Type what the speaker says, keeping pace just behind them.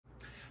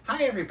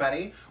Hi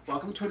everybody,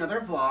 welcome to another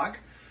vlog.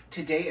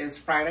 Today is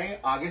Friday,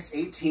 August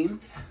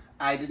 18th.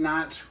 I did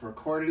not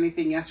record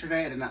anything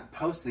yesterday. I did not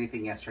post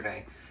anything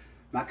yesterday.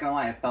 I'm not gonna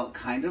lie, it felt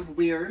kind of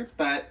weird,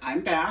 but I'm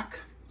back.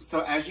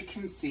 So as you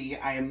can see,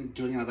 I am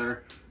doing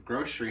another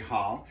grocery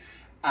haul.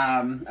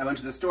 I went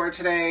to the store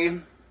today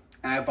and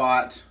I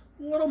bought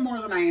a little more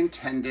than I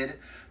intended,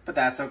 but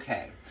that's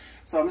okay.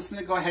 So I'm just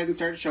gonna go ahead and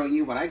start showing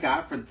you what I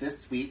got for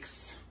this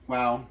week's,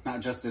 well,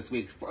 not just this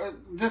week, for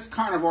this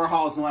carnivore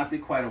haul is gonna last me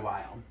quite a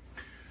while.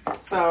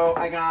 So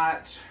I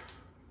got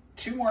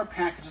 2 more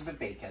packages of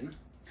bacon.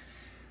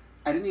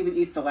 I didn't even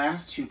eat the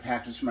last 2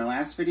 packages from my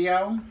last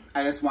video.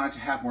 I just wanted to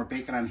have more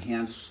bacon on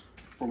hand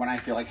for when I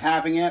feel like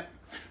having it.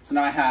 So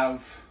now I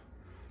have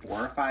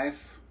 4 or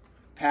 5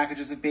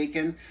 packages of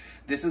bacon.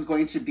 This is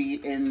going to be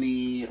in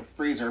the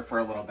freezer for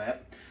a little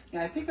bit.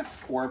 Yeah, I think it's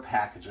 4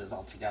 packages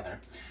altogether.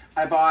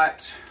 I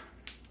bought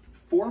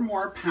 4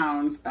 more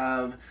pounds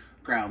of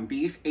ground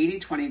beef,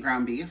 80/20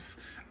 ground beef.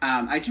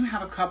 I do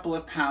have a couple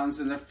of pounds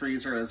in the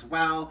freezer as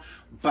well,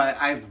 but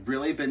I've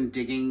really been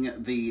digging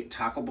the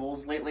taco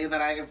bowls lately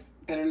that I've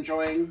been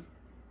enjoying.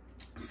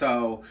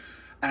 So,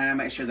 and I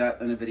might share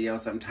that in a video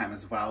sometime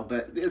as well,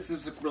 but this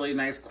is a really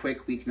nice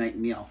quick weeknight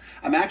meal.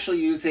 I'm actually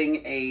using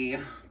a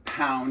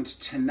pound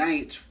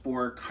tonight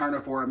for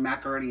Carnivore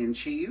macaroni and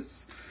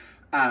cheese.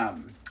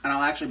 And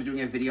I'll actually be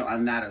doing a video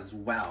on that as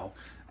well.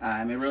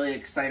 I'm really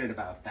excited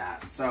about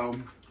that. So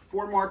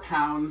 4 more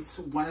pounds.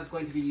 1 is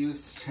going to be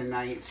used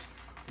tonight.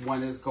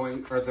 1 is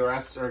going, or the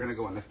rest are gonna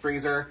go in the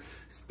freezer.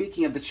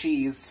 Speaking of the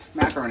cheese,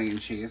 macaroni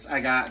and cheese, I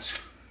got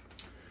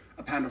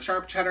a pound of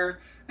sharp cheddar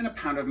and a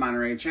pound of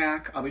Monterey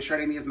Jack. I'll be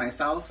shredding these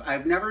myself.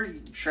 I've never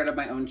shredded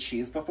my own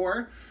cheese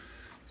before,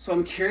 so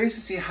I'm curious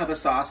to see how the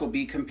sauce will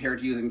be compared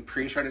to using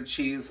pre-shredded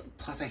cheese.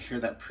 Plus I hear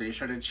that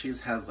pre-shredded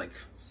cheese has like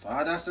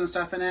sawdust and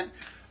stuff in it.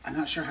 I'm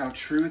not sure how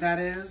true that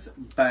is,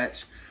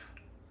 but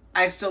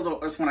I still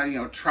just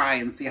wanna, try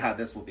and see how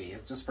this will be,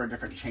 just for a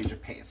different change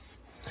of pace.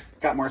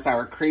 Got more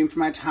sour cream for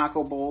my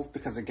taco bowls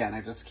because, again,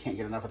 I just can't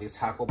get enough of these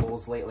taco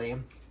bowls lately.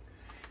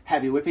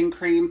 Heavy whipping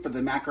cream for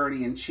the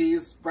macaroni and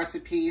cheese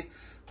recipe,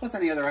 plus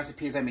any other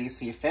recipes I may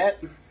see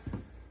fit.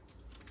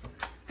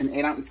 An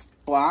 8-ounce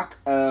block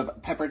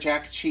of pepper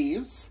jack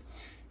cheese,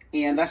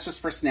 and that's just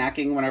for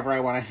snacking whenever I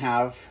want to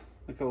have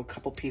like a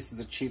couple pieces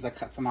of cheese. I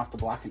cut some off the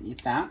block and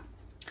eat that.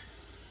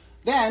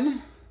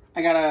 Then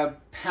I got a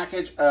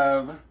package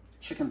of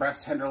chicken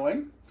breast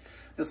tenderloin.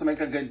 This will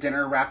make a good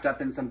dinner wrapped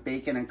up in some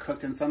bacon and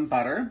cooked in some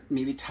butter,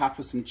 maybe topped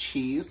with some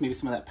cheese. Maybe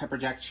some of that pepper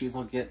jack cheese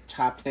will get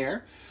topped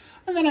there.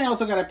 And then I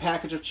also got a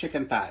package of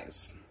chicken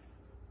thighs.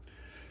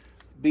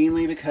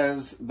 Mainly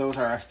because those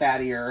are a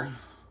fattier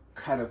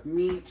cut of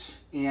meat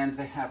and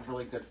they have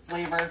really good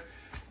flavor.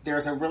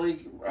 There's a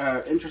really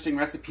interesting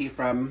recipe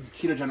from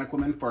Ketogenic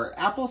Woman for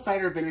apple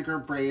cider vinegar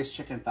braised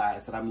chicken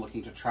thighs that I'm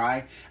looking to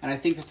try. And I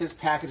think that this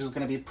package is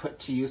going to be put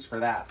to use for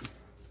that.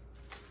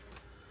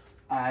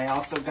 I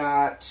also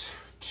got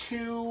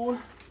 2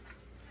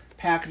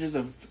 packages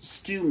of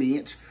stew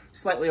meat,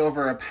 slightly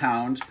over a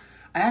pound.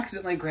 I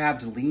accidentally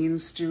grabbed lean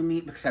stew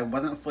meat because I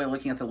wasn't fully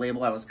looking at the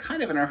label. I was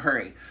kind of in a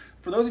hurry.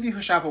 For those of you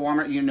who shop at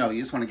Walmart, you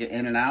just want to get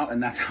in and out,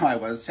 and that's how I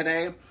was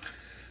today.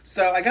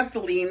 So I got the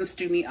lean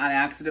stew meat on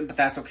accident, but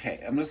that's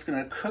okay. I'm just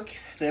gonna cook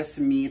this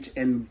meat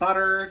in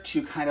butter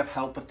to kind of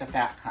help with the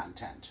fat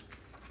content.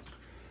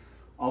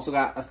 Also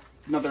got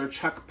another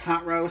chuck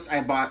pot roast.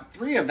 I bought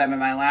 3 of them in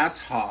my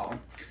last haul.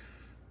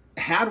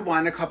 Had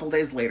 1 a couple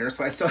days later,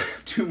 so I still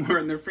have 2 more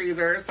in the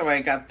freezer. So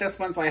I got this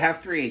one, so I have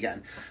 3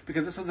 again,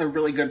 because this was a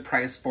really good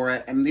price for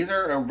it. And these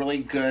are a really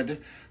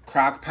good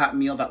crock pot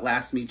meal that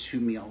lasts me 2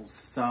 meals.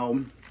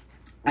 So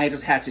I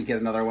just had to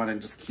get another one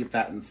and just keep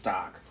that in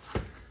stock.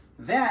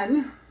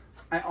 Then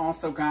I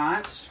also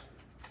got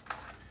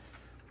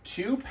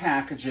 2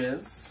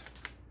 packages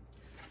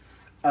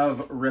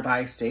of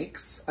ribeye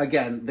steaks.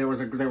 Again, they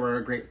were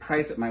a great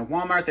price at my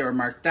Walmart. They were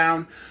marked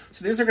down.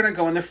 So these are gonna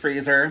go in the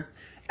freezer.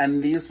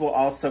 And these will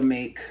also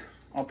make,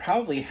 I'll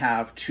probably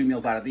have 2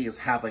 meals out of these,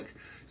 have like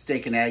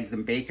steak and eggs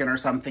and bacon or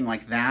something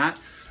like that.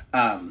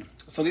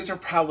 So these are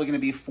probably gonna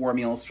be 4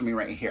 meals for me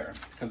right here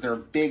because they're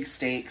big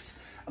steaks.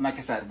 And like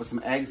I said, with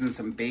some eggs and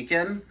some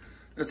bacon,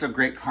 it's a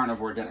great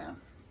carnivore dinner.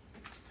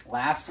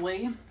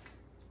 Lastly,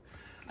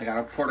 I got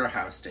a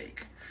porterhouse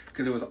steak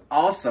because it was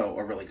also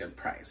a really good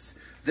price.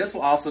 This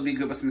will also be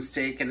good with some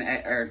steak and,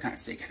 or not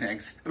steak and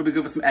eggs. It'll be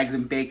good with some eggs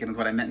and bacon is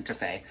what I meant to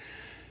say.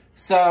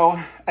 So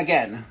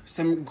again,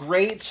 some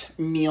great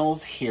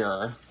meals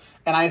here.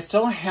 And I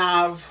still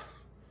have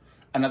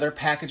another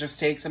package of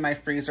steaks in my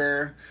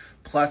freezer,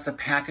 plus a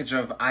package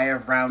of I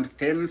have round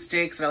thin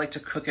steaks that I like to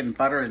cook in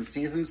butter and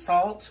seasoned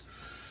salt.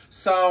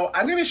 So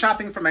I'm gonna be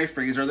shopping for my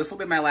freezer. This will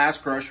be my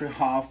last grocery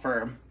haul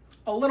for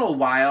a little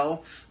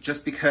while,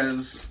 just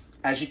because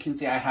as you can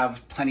see, I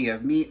have plenty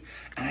of meat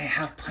and I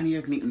have plenty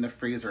of meat in the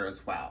freezer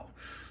as well.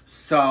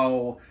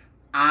 So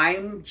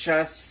I'm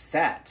just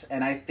set.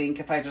 And I think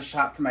if I just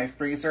shop for my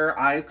freezer,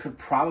 I could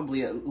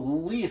probably at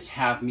least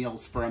have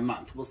meals for a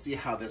month. We'll see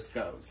how this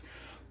goes.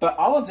 But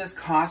all of this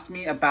cost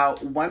me about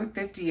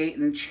 $158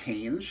 and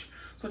change.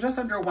 So just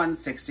under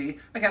 $160.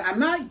 Again, I'm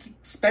not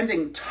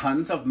spending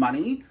tons of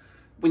money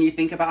when you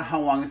think about how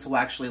long this will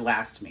actually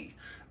last me.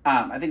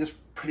 I think it's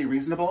pretty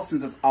reasonable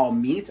since it's all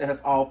meat and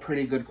it's all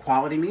pretty good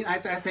quality meat.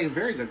 I'd say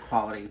very good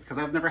quality because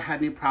I've never had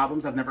any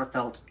problems. I've never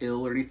felt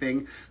ill or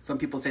anything. Some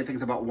people say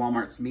things about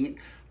Walmart's meat.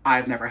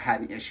 I've never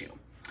had an issue.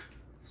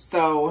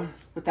 So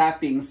with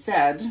that being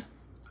said,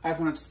 I just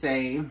wanted to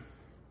say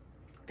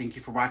thank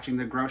you for watching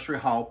the grocery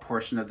haul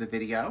portion of the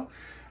video.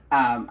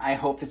 I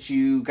hope that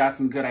you got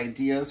some good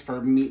ideas for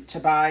meat to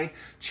buy.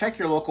 Check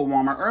your local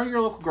Walmart or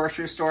your local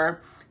grocery store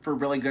for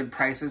really good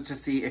prices to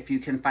see if you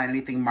can find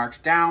anything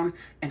marked down,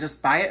 and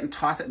just buy it and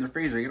toss it in the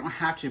freezer. You don't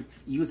have to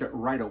use it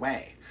right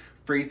away.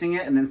 Freezing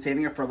it and then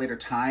saving it for a later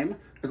time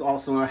is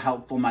also a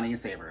helpful money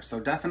saver. So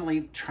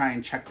definitely try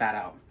and check that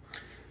out.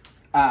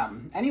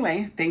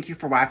 Anyway, thank you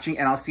for watching,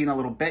 and I'll see you in a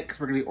little bit because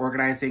we're gonna be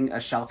organizing a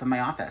shelf in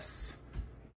my office.